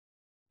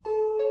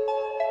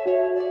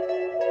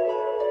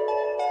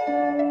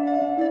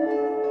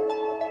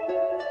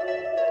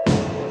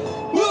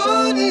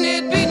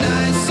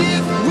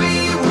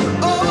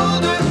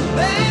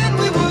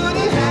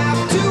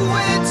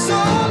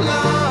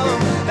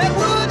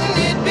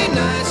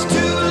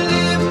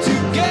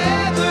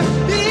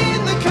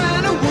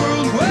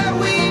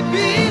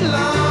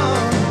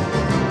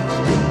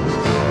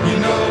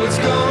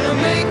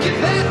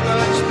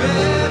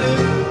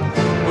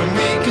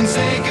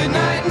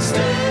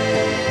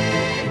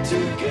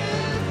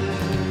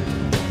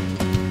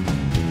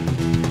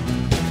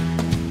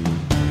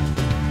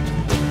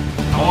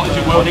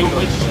Work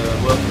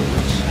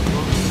upwards.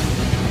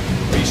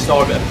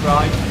 Restore a bit of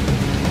pride.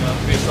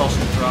 Restore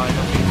some pride. I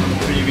think from the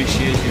previous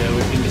years,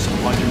 we've been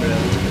disappointed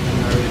really.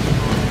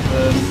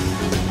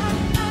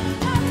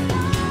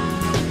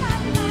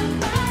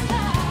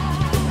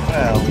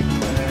 Well,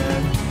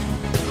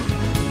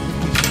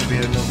 it's going to be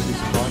another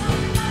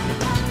disappointment.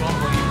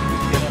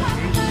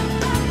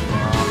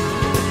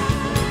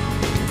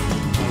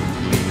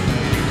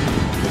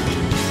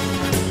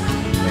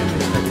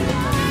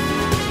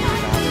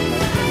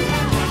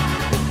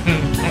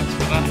 Thanks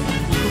for that.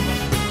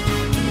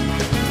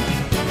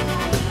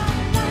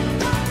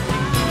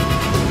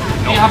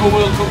 Do you have a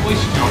World Cup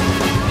wish, John?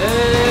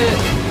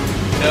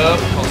 No,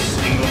 because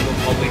England will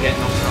probably get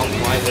knocked out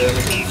quite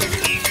early.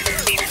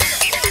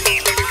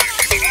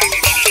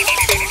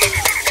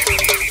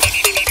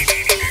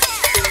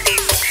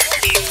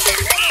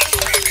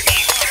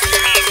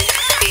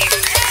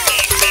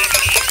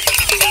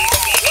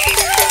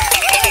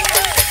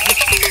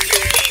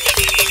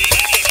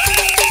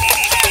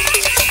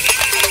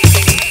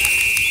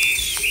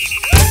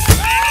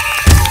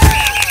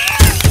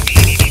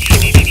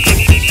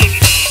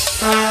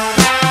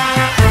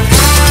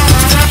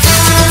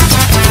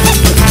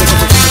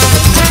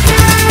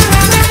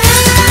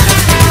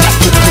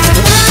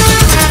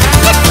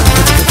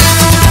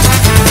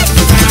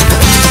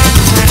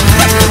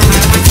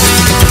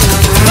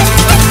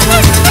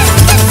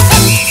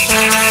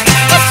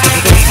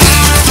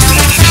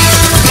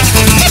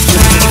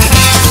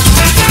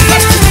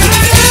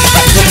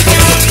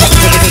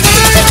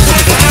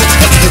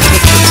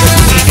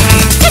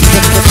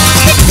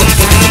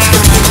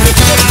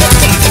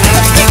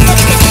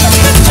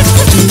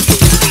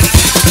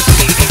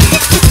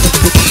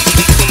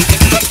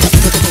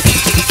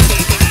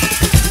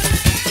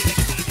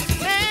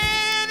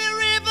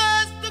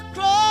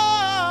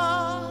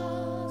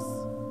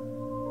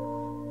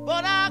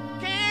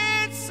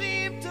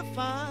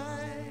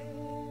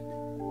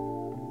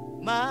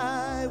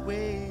 My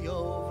way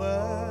over.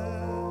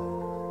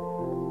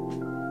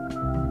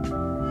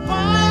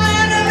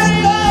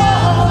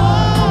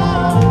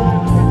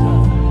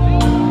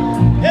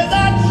 As I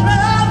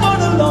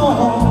traveled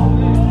along,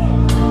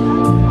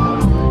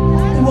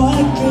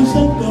 what does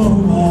it go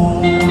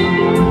on?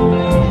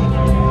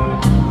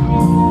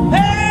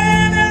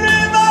 Many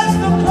rivers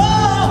to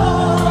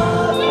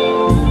cross,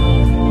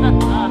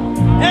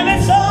 and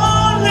it's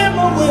only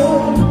my will.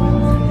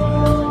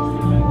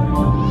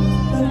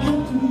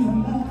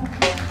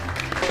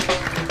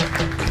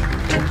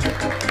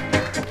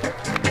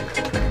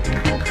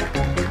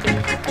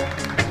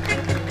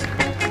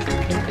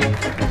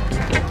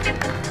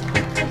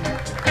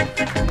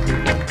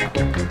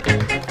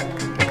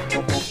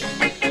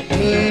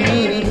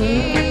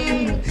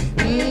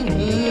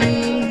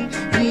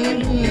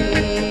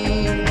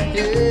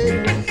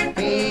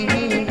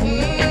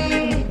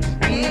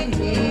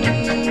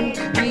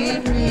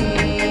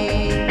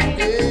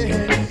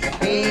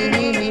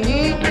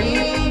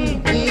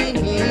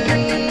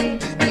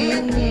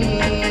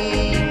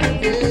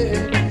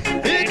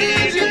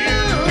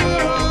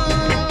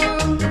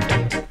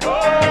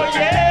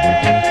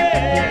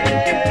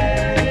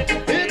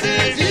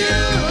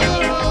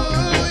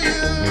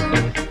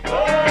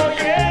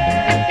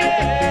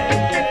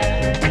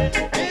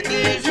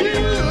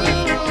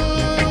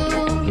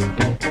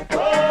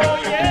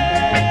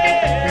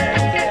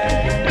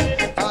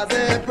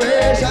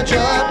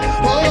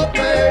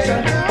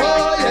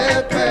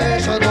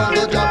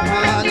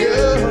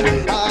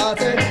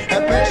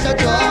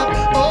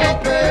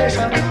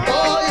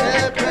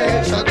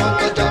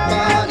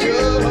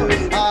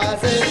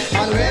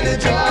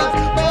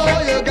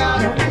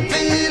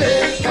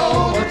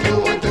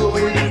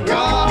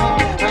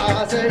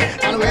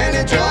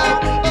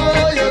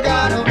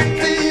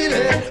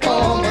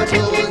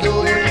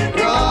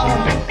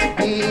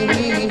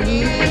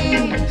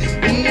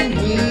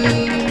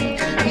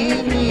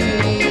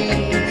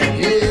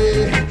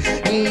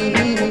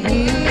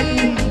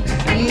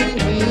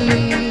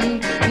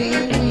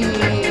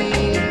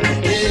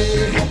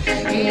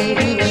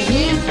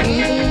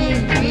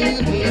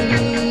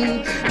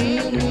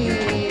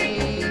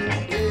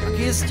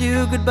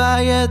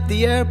 Goodbye at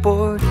the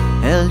airport,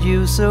 held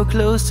you so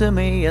close to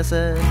me. I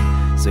said,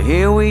 so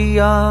here we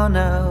are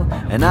now,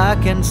 and I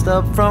can't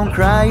stop from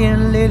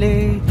crying,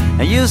 Lily.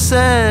 And you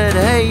said,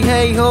 hey,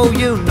 hey, ho,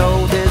 you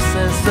know this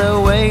is the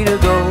way to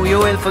go. You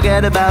will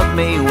forget about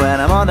me when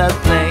I'm on that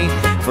plane.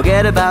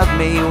 Forget about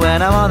me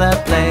when I'm on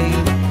that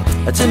plane.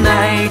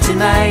 Tonight,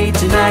 tonight,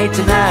 tonight,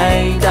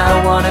 tonight,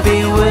 I wanna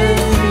be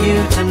with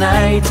you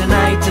tonight,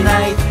 tonight,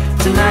 tonight,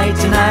 tonight,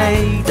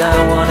 tonight,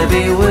 I wanna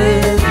be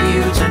with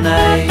you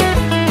tonight.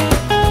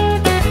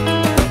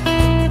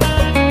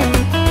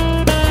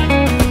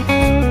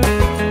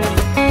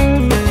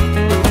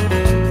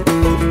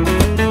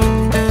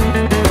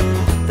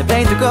 The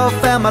plane took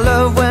off and my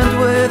love went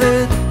with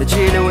it. The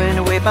chilly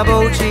wind waved my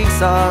both cheeks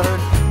hard,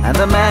 and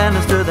the man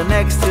who stood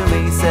next to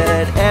me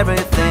said,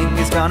 everything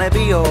is gonna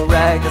be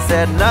alright. I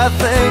said,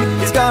 nothing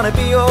is gonna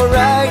be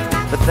alright,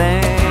 but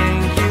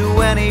thank you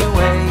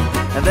anyway.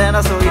 And then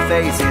I saw your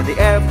face in the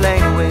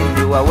airplane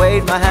window. I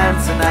waved my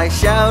hands and I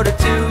shouted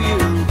to you,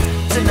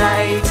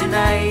 tonight,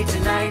 tonight,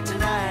 tonight,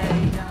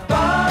 tonight.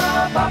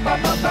 Ba, ba, ba,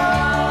 ba, ba,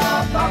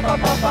 ba, ba,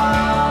 ba, ba,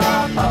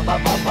 ba, ba,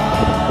 ba, ba.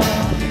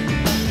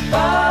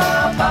 Ba,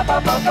 ba, ba,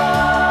 ba,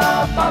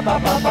 ba, ba, ba,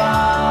 ba,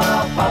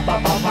 ba, ba,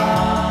 ba, ba.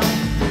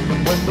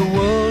 When the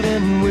world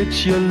in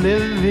which you're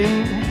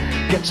living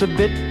gets a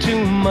bit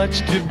too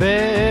much to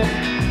bear,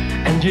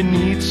 and you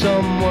need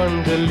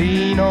someone to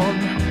lean on,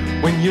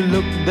 when you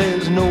look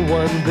there's no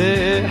one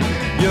there,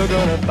 you're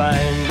gonna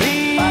find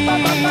me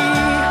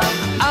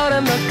out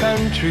in the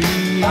country.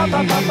 Yeah,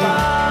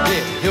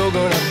 you're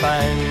gonna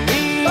find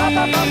me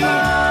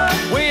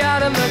way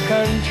out in the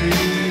country.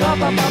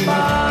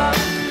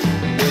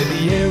 Where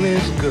the air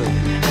is good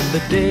and the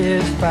day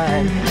is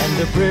fine, and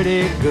the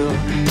pretty girl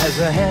has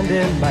a hand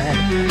in mine,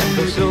 and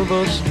the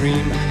silver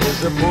stream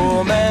is a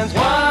poor man's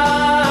wine.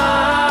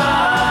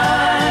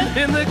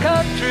 In the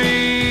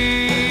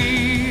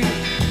country,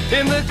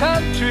 in the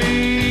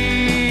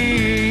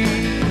country.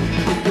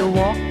 If you're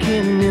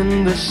walking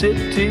in the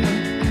city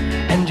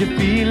and you're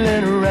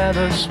feeling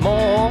rather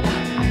small,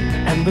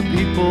 and the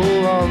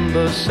people on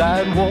the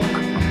sidewalk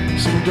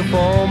seem to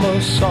form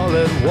a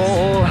solid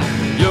wall,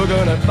 you're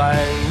gonna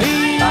find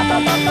me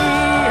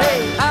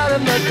hey, out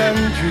in the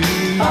country.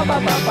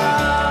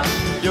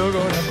 You're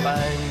gonna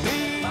find me.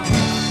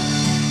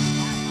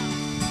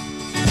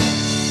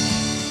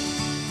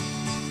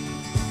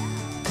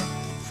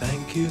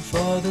 Thank you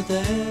for the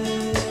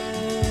days,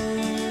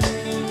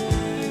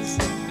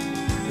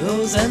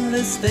 those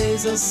endless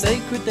days, those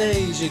sacred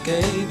days you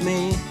gave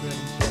me.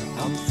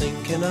 I'm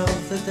thinking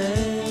of the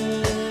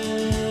days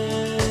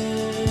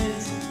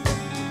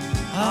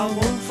I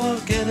won't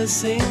forget a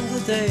single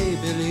day,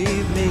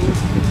 believe me.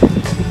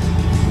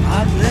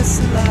 I bless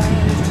the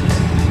light,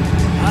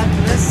 I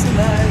bless the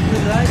light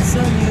that lights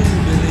on you,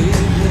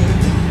 believe me.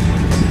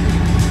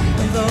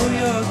 And though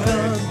you're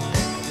gone,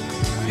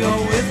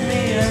 you're with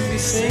me every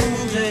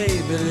single day,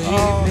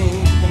 believe me.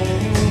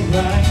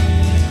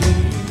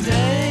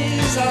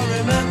 Days I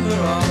remember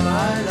all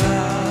my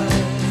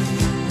life,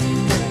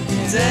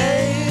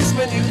 days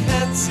when you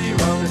can't see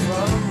wrong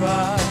from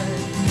right.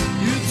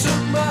 You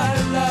took my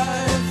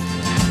life,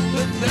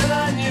 but then I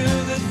knew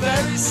that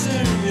very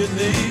soon you'd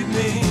leave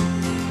me.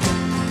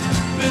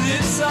 But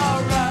it's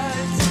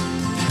alright,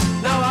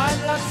 now I'm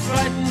not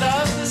frightened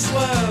of this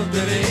world,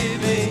 believe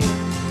me.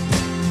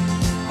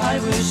 I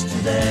wish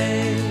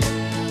today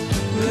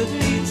would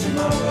be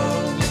tomorrow,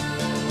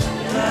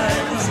 and I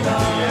was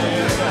gone.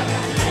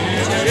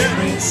 Just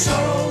bring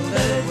sorrow,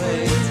 let it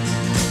wait.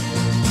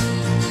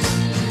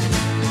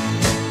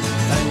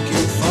 Thank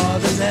you for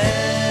the days,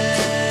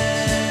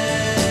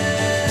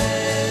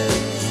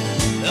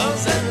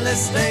 those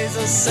endless days,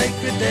 those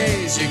sacred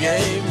days you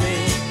gave me.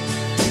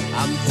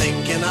 I'm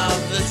thinking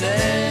of the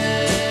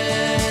days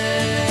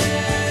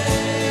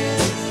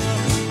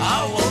I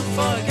won't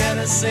forget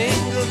a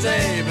single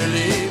day,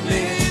 believe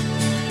me.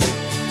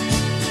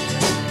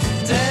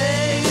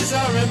 Days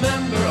I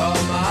remember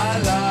all my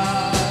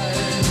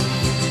life,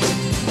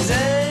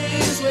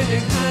 days when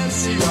you can't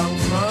see wrong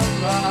from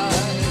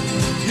right.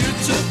 You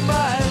took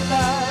my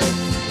life,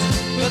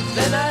 but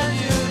then I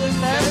knew that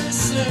very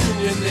soon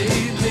you'd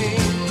leave me.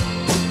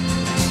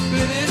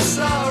 But it's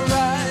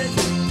alright,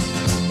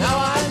 now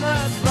I'm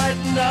not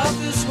frightened of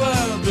this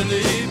world,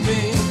 believe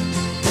me.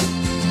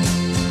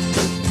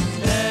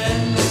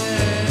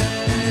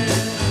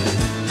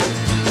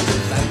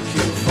 Thank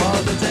you for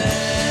the days,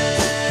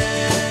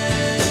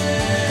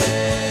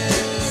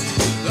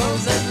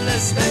 those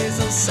endless days,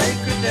 those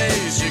sacred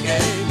days you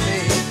gave me.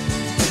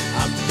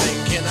 I'm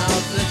thinking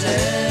of the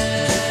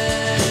days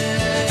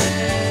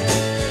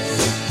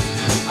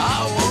I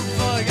won't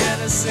forget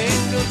a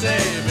single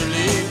day,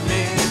 believe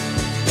me.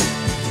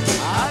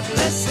 I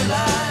bless the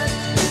light,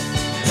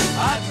 I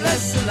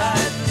bless the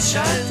light that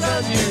shines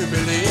on you,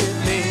 believe me.